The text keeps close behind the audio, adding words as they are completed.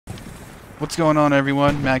What's going on,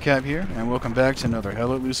 everyone? Madcap here, and welcome back to another Hell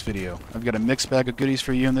Let Loose video. I've got a mixed bag of goodies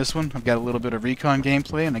for you in this one. I've got a little bit of recon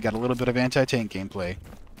gameplay, and I got a little bit of anti-tank gameplay.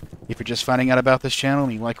 If you're just finding out about this channel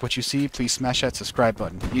and you like what you see, please smash that subscribe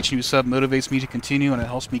button. Each new sub motivates me to continue, and it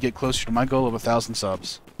helps me get closer to my goal of 1,000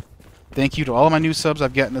 subs. Thank you to all of my new subs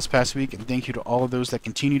I've gotten this past week, and thank you to all of those that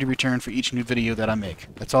continue to return for each new video that I make.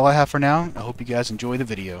 That's all I have for now. I hope you guys enjoy the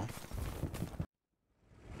video.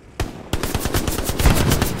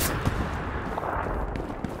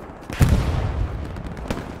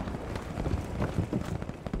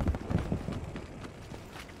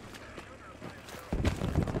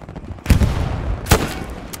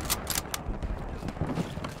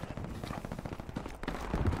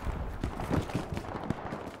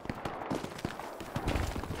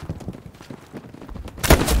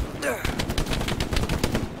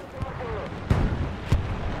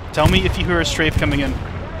 Tell me if you hear a strafe coming in.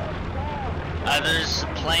 There's a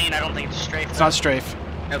plane. I don't think it's a strafe. It's not strafe.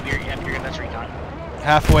 Nope, that's recon.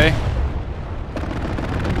 Halfway.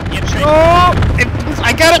 Yep, strafe. Oh!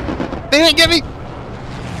 I got it! They didn't get me!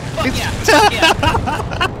 Fuck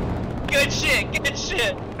yeah. Good shit, good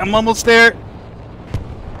shit. I'm almost there.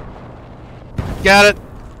 Got it.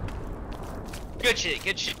 Good shit,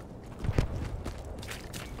 good shit.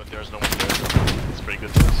 But there's no one there. It's pretty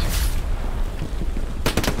good for us.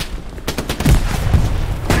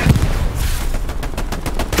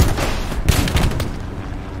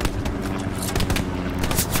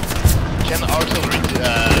 Can artillery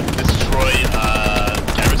destroy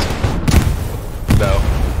garrison? No.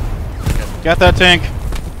 Okay. Got that tank.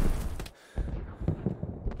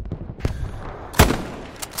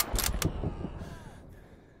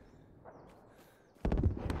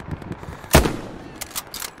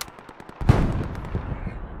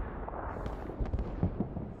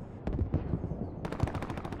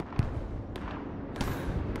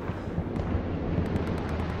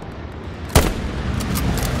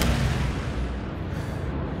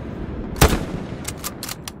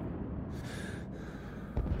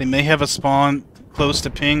 They may have a spawn close to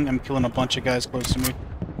ping. I'm killing a bunch of guys close to me.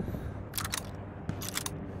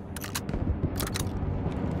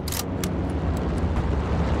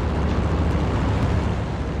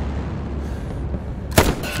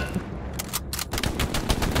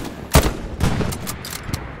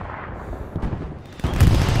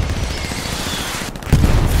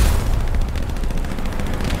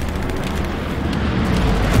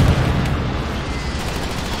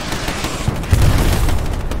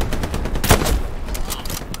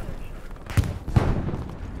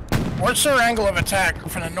 What's their angle of attack?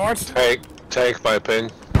 From the north? Tank by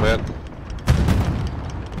ping, man.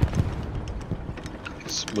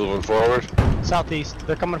 It's moving forward. Southeast.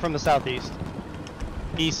 They're coming from the southeast.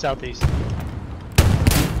 East, southeast.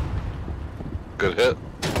 Good hit.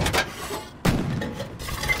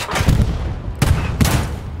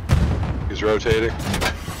 He's rotating.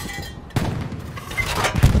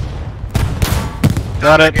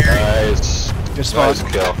 Got it. Nice. Good spot.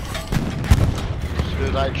 Nice kill.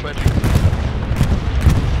 Good eye trench.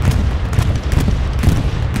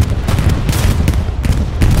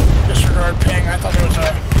 Disregard ping. I thought there was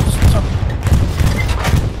something.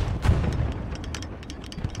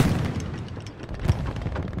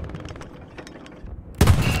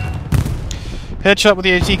 Headshot with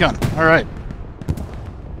the AT gun. Alright.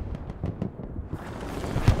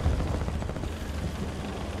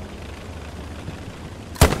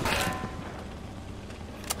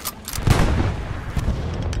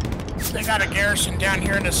 They got a garrison down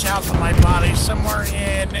here in the south of my body, somewhere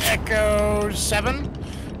in Echo 7.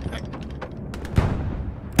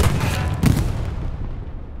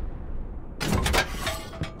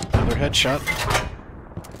 Another headshot.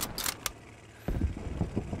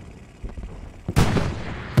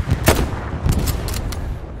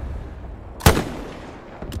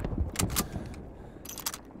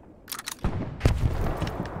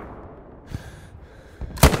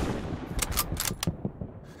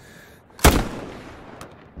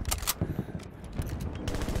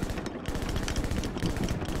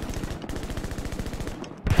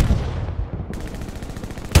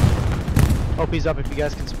 OP's up if you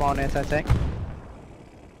guys can spawn anti-tank.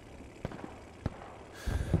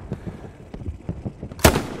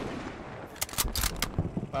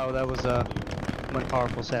 Wow, that was one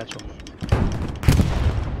powerful satchel.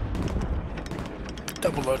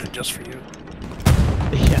 Double loaded just for you.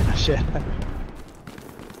 Yeah, shit.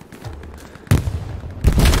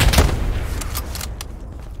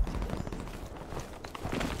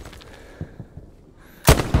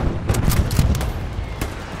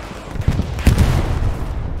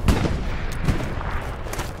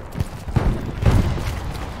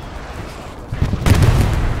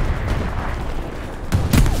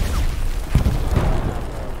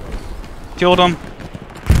 Killed him.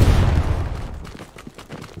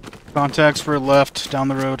 Contacts for left, down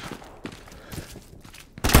the road.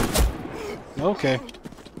 Okay.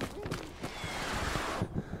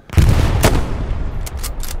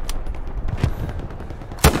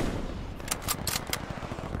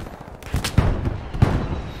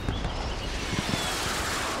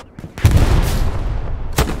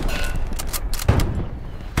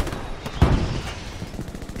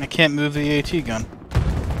 I can't move the AT gun.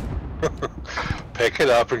 Pick it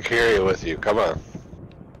up and carry it with you. Come on.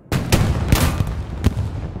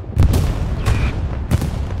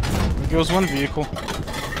 There goes one vehicle.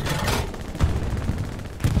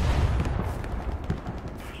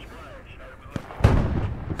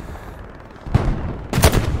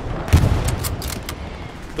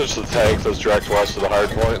 There's the tank that's direct west of the hard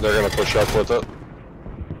point. They're gonna push up with it.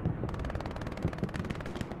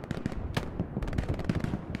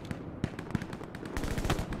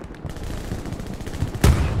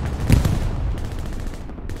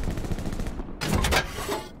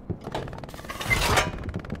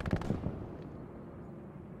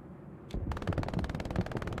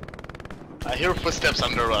 I hear footsteps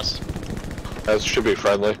under us. That should be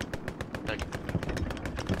friendly.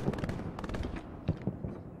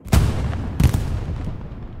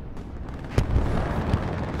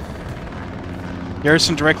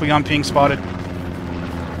 Garrison directly on ping spotted.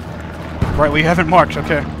 Right, we haven't marked,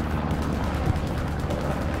 okay.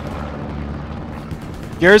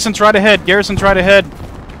 Garrison's right ahead, Garrison's right ahead.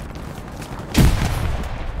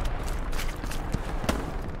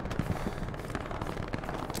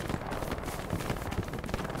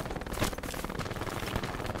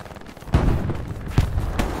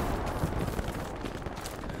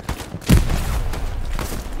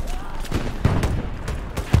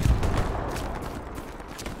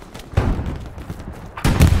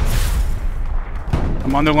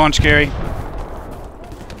 I'm on their launch, Gary.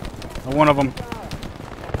 One of them.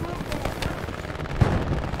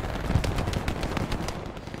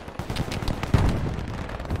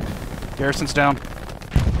 Garrison's down.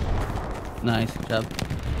 Nice, good job.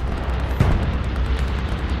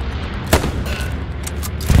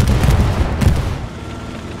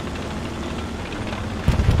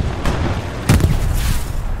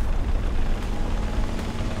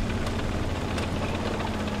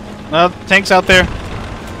 Tank's out there.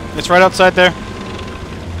 It's right outside there.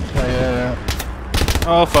 Yeah.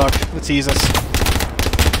 Oh fuck, let's ease us.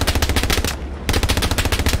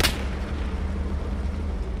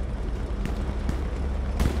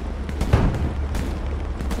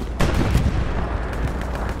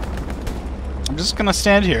 I'm just gonna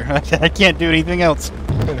stand here. I can't do anything else.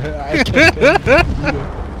 I can't.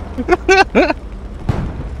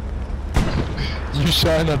 You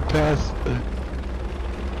shine up past.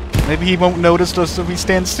 Maybe he won't notice us if we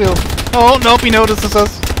stand still. Oh, nope, he notices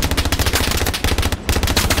us.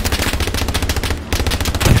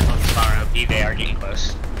 Far OP, they are getting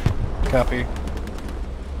close. Copy.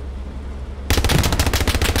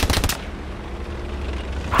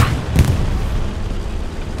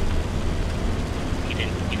 He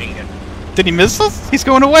didn't get. Did he miss us? He's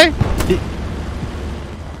going away?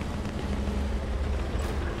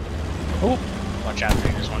 Oh. Watch out,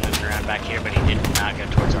 there's one moving around back here, but he did not go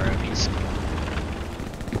towards our OPs.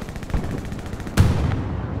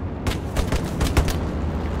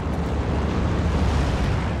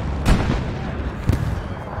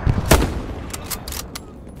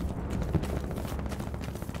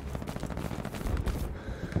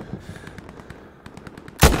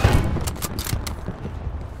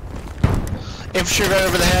 Infantry right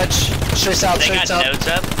over the hedge. Straight south, They straight got south. nodes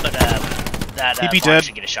up, but that He'd be farm dead.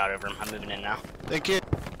 should get a shot over him. I'm moving in now. Thank you.